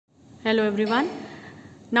Hello everyone.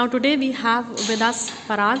 Now today we have with us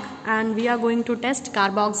Parag and we are going to test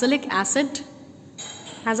carboxylic acid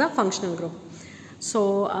as a functional group.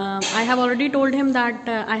 So I have already told him that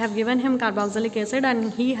I have given him carboxylic acid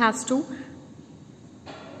and he has to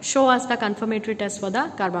show us the confirmatory test for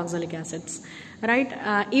the carboxylic acids. Right?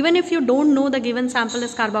 Even if you don't know the given sample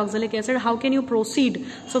is carboxylic acid, how can you proceed?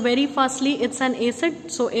 So very firstly it's an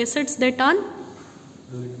acid. So acids they turn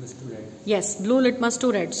blue litmus to red. Yes, blue litmus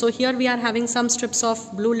to red. So here we are having some strips of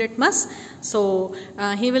blue litmus. So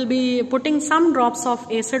he will be putting some drops of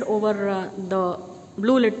acid over the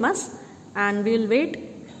blue litmus and we will wait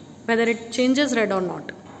whether it changes red or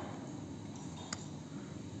not.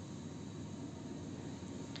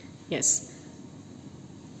 Yes.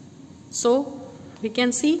 So we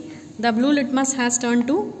can see the blue litmus has turned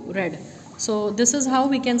to red. So this is how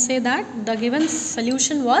we can say that the given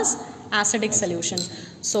solution was acidic solution.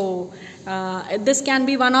 So this can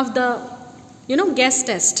be one of the guess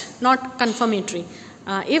test, not confirmatory.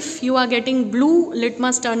 If you are getting blue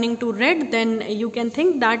litmus turning to red, then you can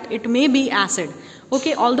think that it may be acid.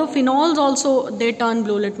 Okay, although phenols also they turn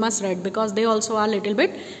blue litmus red because they also are a little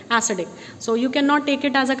bit acidic. So you cannot take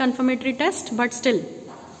it as a confirmatory test, but still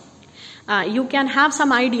you can have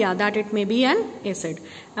some idea that it may be an acid.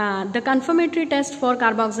 The confirmatory test for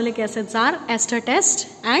carboxylic acids are ester test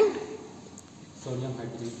and Sodium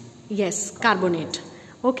hydrogen. Yes, carbonate.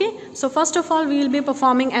 Okay, so first of all we will be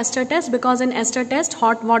performing ester test because in ester test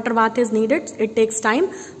hot water bath is needed. It takes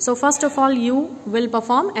time. So first of all you will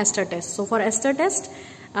perform ester test. So for ester test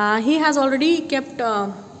he has already kept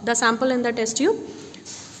the sample in the test tube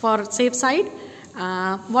for safe side.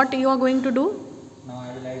 What you are going to do? Now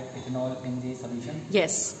I will add ethanol in the solution.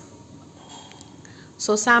 Yes.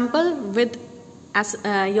 So sample with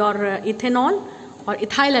your ethanol or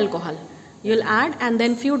ethyl alcohol. You will add and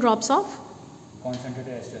then few drops of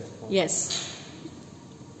concentrated ester. Yes.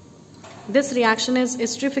 This reaction is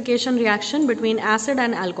esterification reaction between acid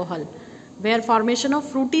and alcohol, where formation of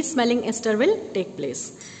fruity smelling ester will take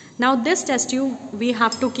place. Now this test tube we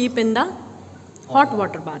have to keep in the hot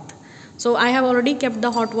water bath. So I have already kept the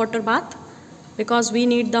hot water bath because we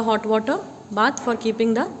need the hot water bath for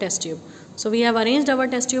keeping the test tube. So we have arranged our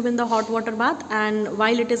test tube in the hot water bath, and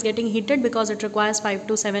while it is getting heated, because it requires 5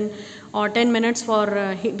 to 7 or 10 minutes for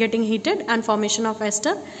getting heated and formation of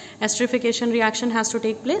ester, esterification reaction has to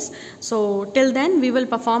take place. So till then we will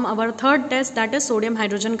perform our third test, that is sodium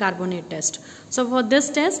hydrogen carbonate test. So for this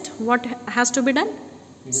test what has to be done?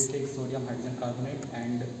 We will take sodium hydrogen carbonate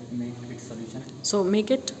and make its solution. So make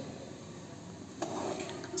it.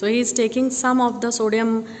 So he is taking some of the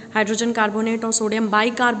sodium hydrogen carbonate or sodium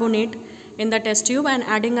bicarbonate in the test tube and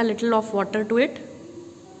adding a little of water to it.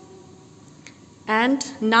 And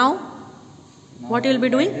now what you will be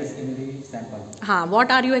doing? This in the sample. What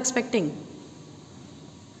are you expecting?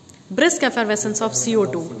 Brisk effervescence of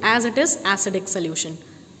CO2 as it is acidic solution.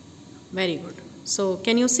 Very good. So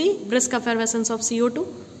can you see brisk effervescence of CO2?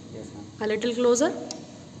 Yes, ma'am. A little closer.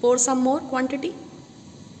 Pour some more quantity.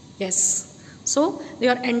 Yes. So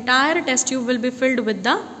your entire test tube will be filled with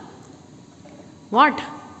the what?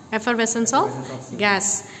 Effervescence of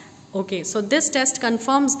gas. Okay, so this test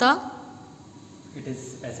confirms the it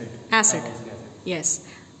is acid. Acid. Yes.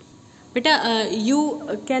 Beta,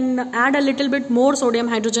 you can add a little bit more sodium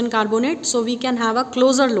hydrogen carbonate so we can have a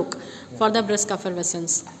closer look for the brisk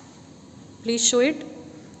effervescence. Please show it.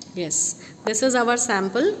 Yes. This is our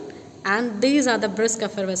sample and these are the brisk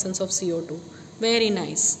effervescence of CO2. Very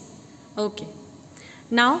nice. Okay.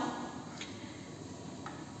 Now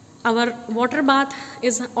our water bath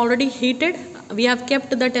is already heated. We have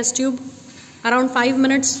kept the test tube around 5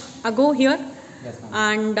 minutes ago here. Yes,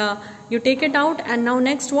 and you take it out, and now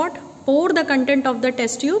next what? Pour the content of the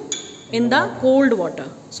test tube in the cold water.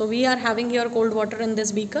 So we are having here cold water in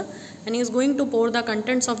this beaker and he is going to pour the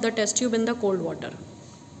contents of the test tube in the cold water.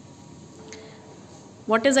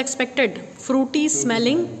 What is expected? Fruity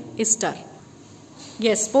smelling ester.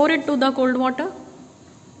 Yes, pour it to the cold water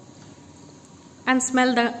and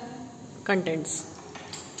smell the contents.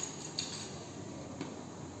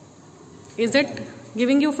 Is it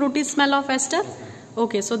giving you fruity smell of ester?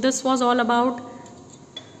 Okay, so this was all about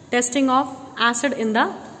testing of acid in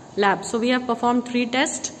the lab. So we have performed 3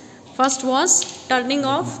 tests. First was turning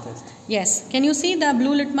off. Yes, can you see the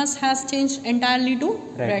blue litmus has changed entirely to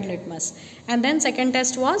red litmus. And then second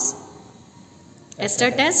test was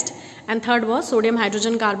ester test. And third was sodium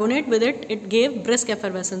hydrogen carbonate. With it gave brisk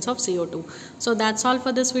effervescence of CO2. So that's all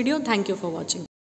for this video. Thank you for watching.